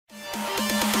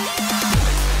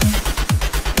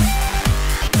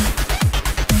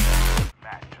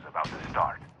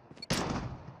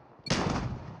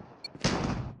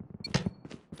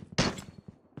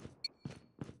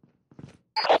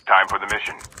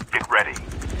mission. Get ready.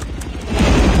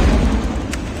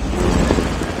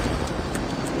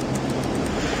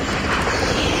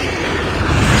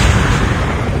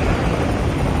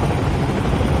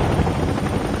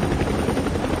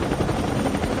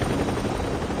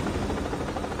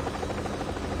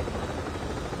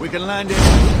 We can land it.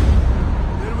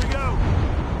 Here we go.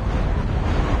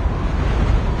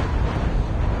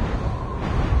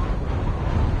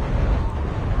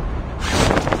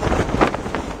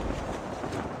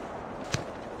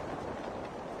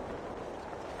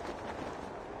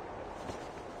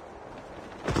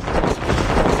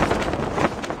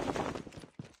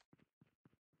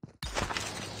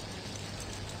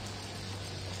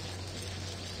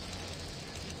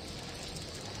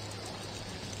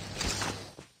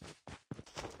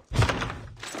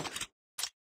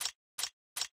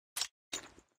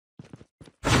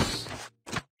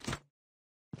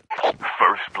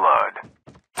 First blood.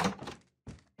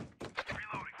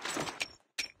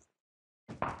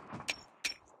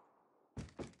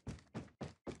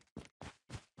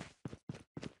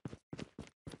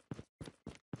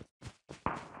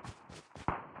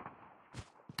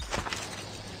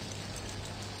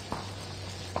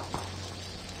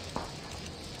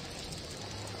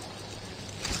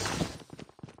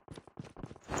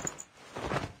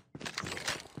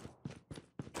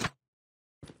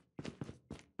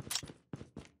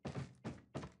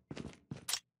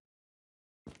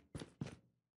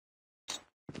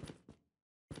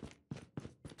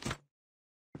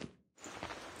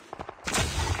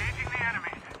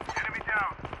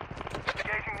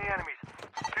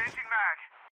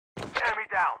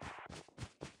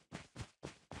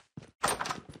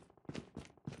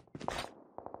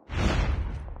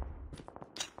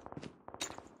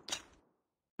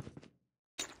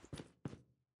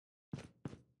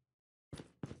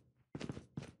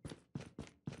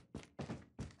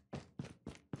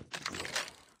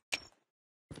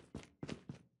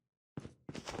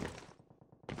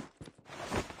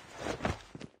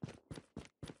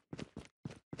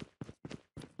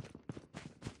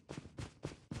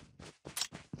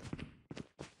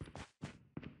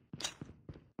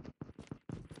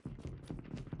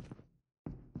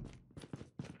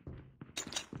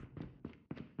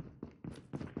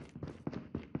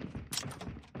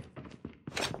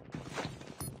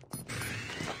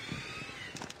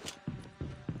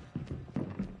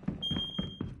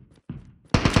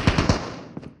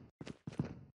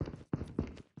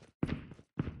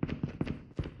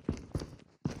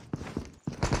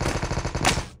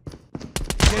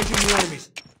 Engaging the enemies.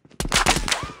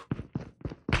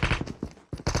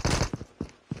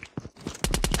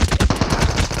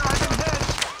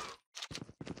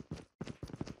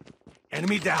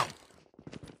 Enemy down.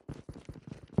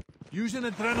 Use an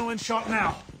adrenaline shot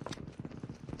now.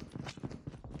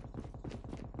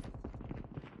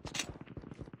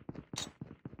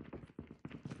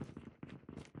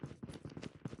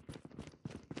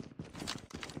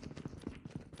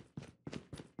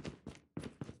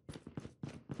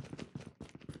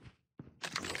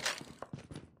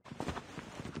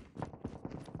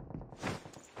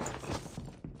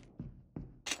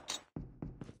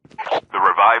 The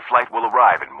revived flight will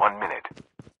arrive in 1 minute.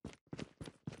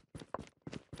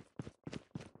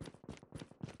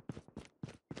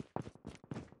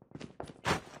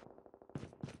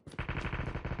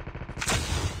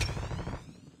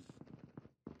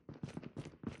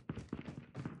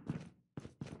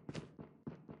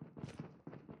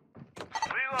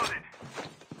 Reloaded.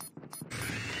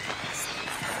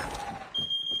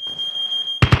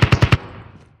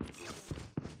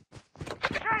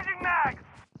 Changing mag.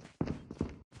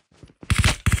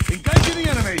 Engaging the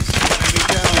enemies. Enemy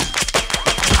down.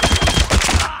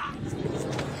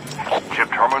 Chip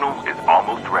terminal is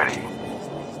almost ready.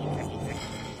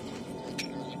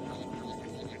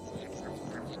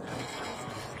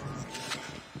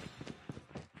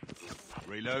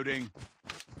 Reloading.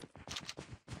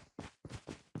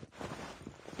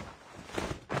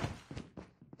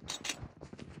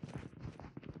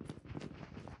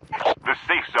 The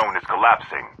safe zone is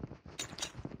collapsing.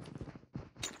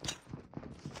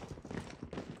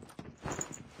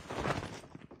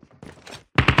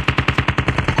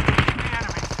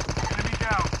 Enemy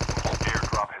down.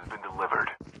 Airdrop has been delivered.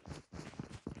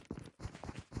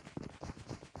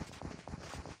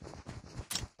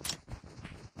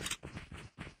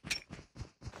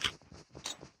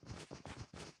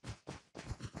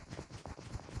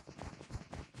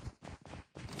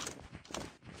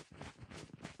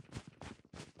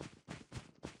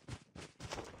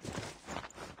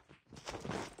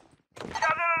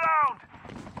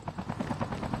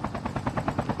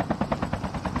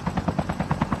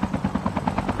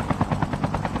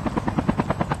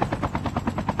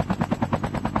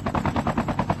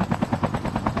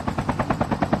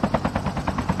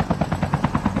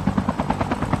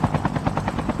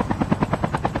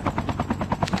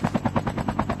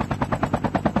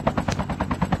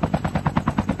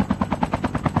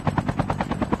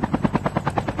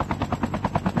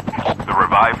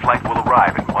 Revived flight will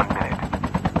arrive in 1 minute.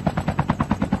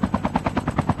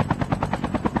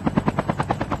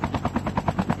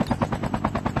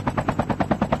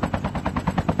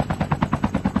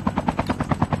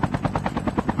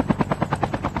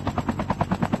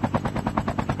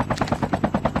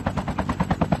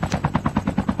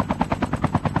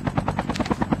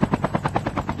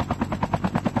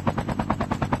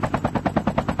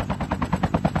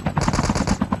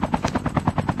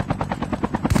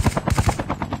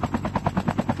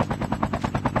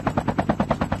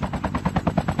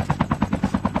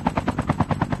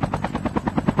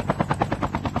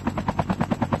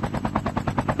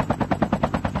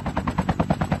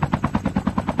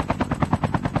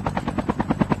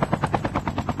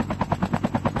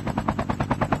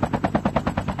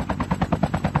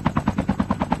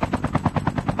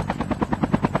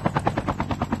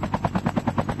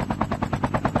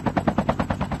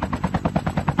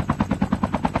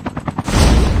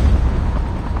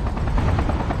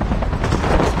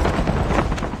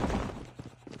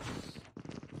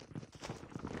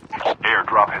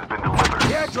 Airdrop has been delivered.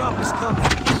 The airdrop is coming.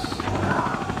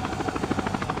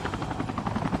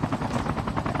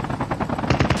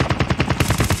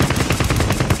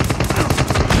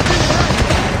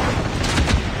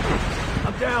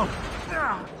 I'm down.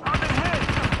 I'm in hit.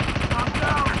 I'm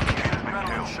down.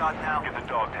 Shot now. Get the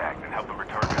dog tags and help them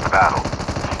return to the battle.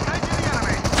 Engage the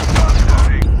enemy.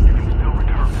 You can still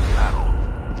return to the battle.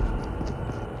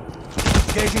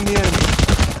 Engaging the enemy.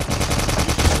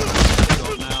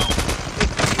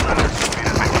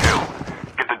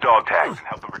 Dog tags and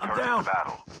help them return to the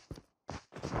battle.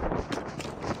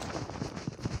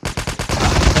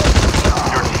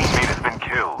 Your teammate has been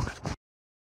killed.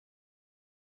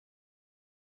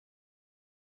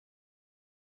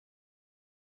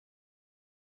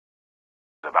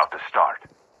 About to start.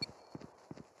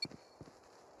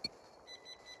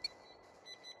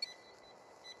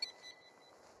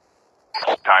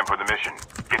 Time for the mission.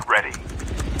 Get ready.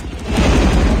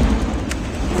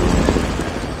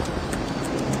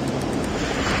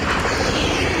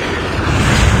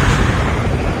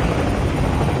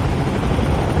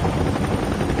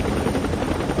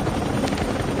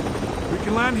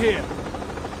 Land here.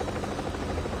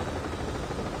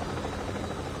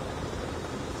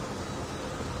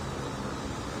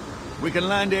 We can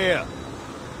land here.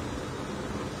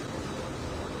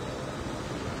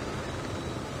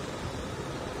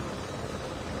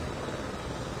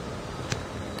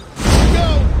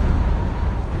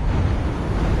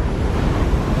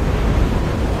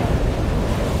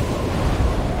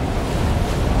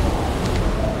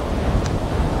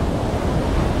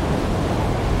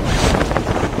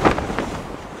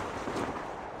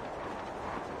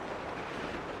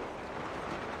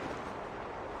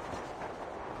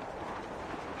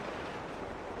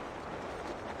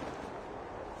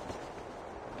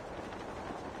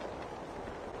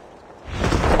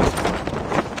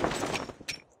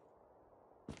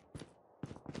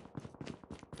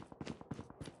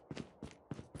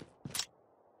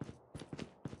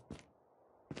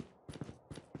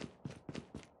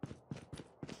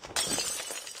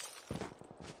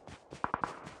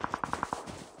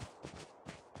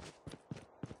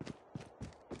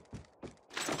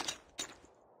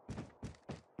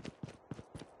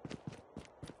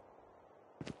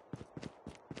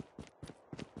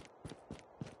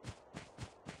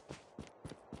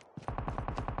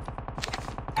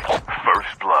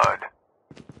 First blood.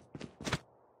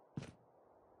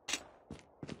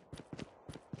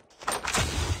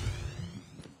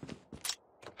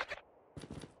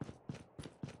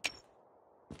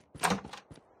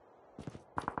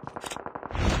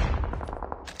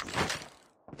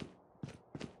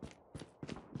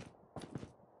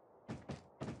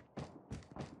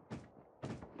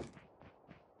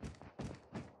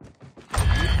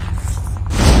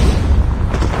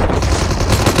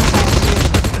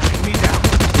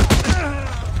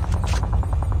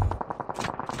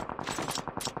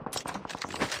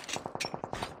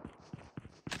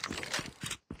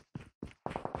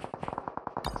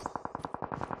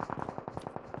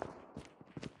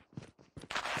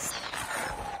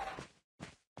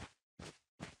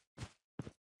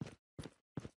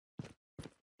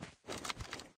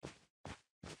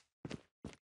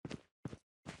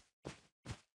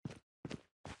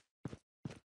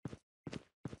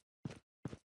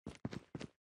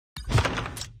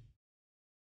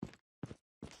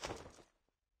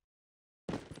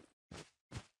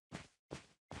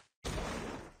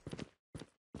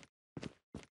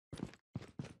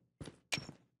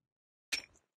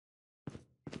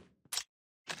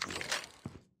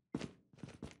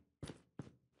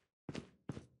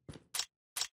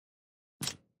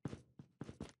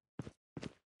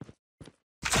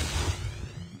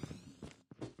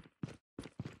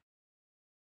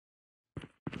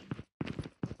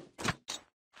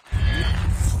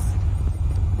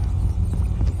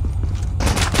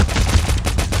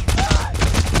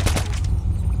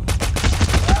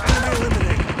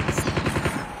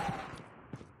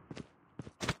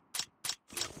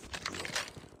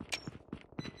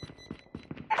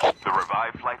 The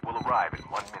revived flight will arrive in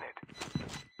 1 minute.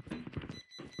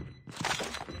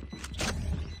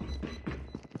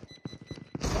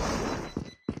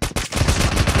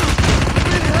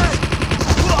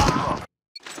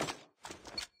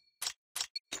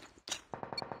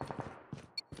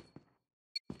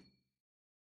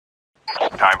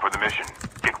 Time for the mission.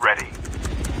 Get ready.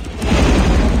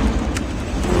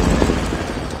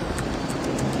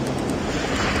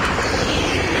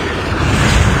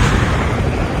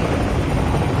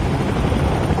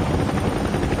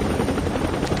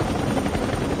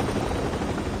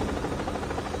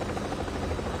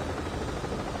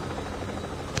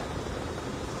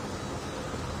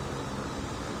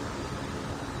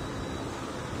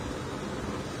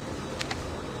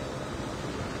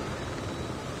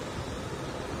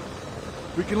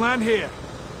 We can land here.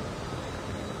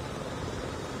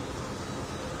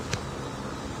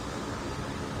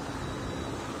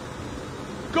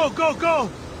 Go, go, go!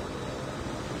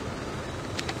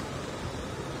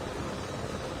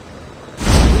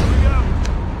 Here we go!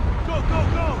 Go, go,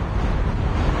 go!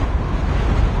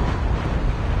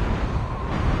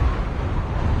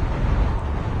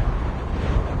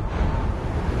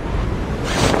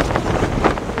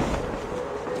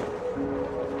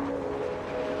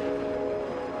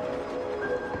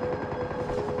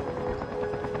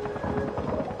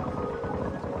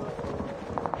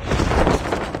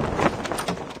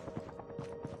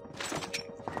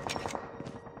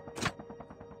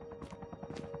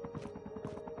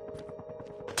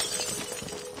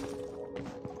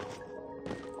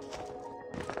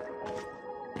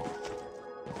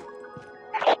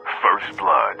 First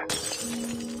blood.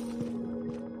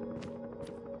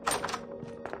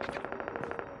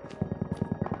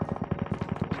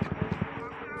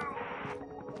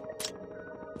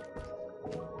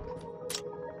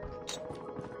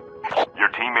 Your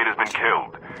teammate has been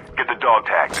killed. Get the dog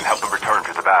tags and help them return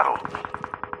to the battle.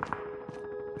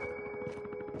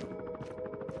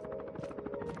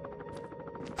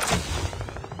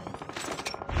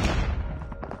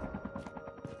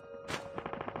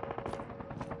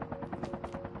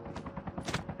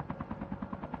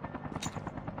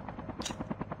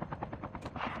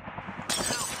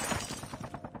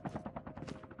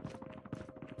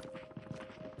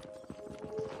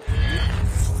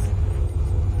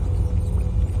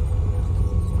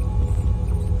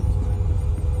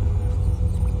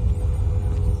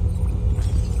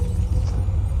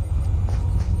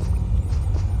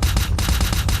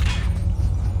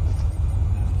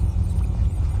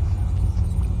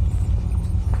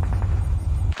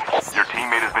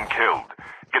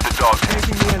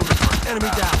 Enemy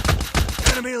down.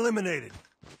 Enemy eliminated.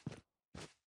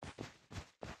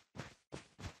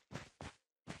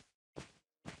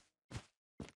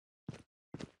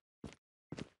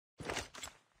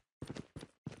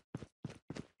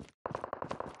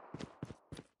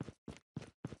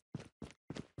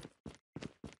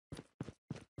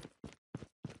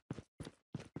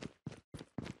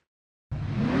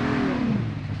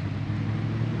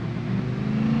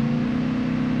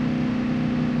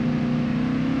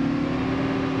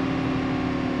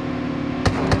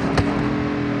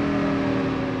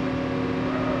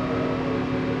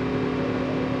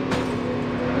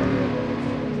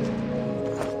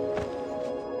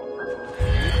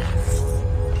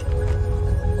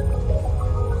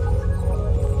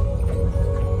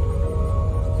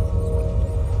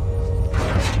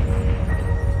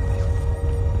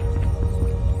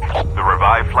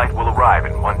 Flight will arrive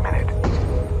in 1 minute.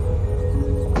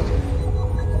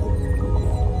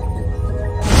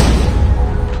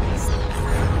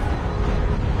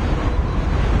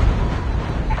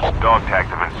 Dog tags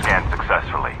have been scanned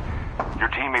successfully. Your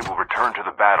teammate will return to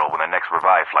the battle when the next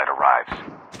revive flight arrives.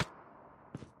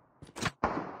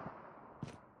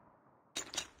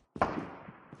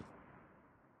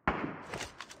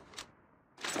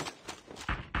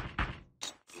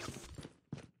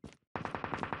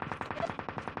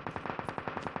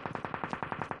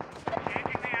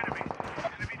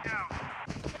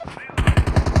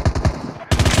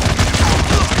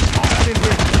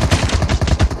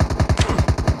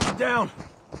 Down.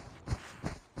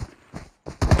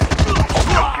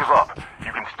 Don't give up.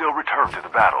 You can still return to the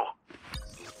battle.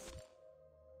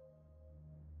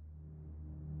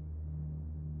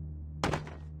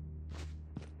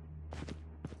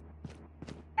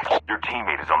 Your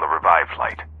teammate is on the revive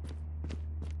flight.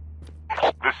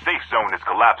 The safe zone is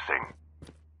collapsing.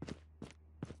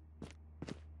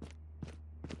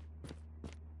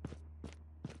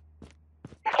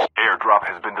 Airdrop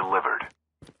has been delivered.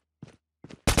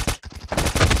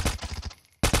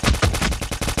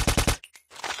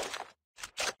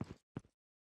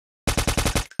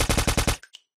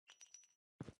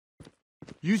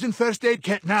 Using first aid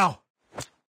kit now.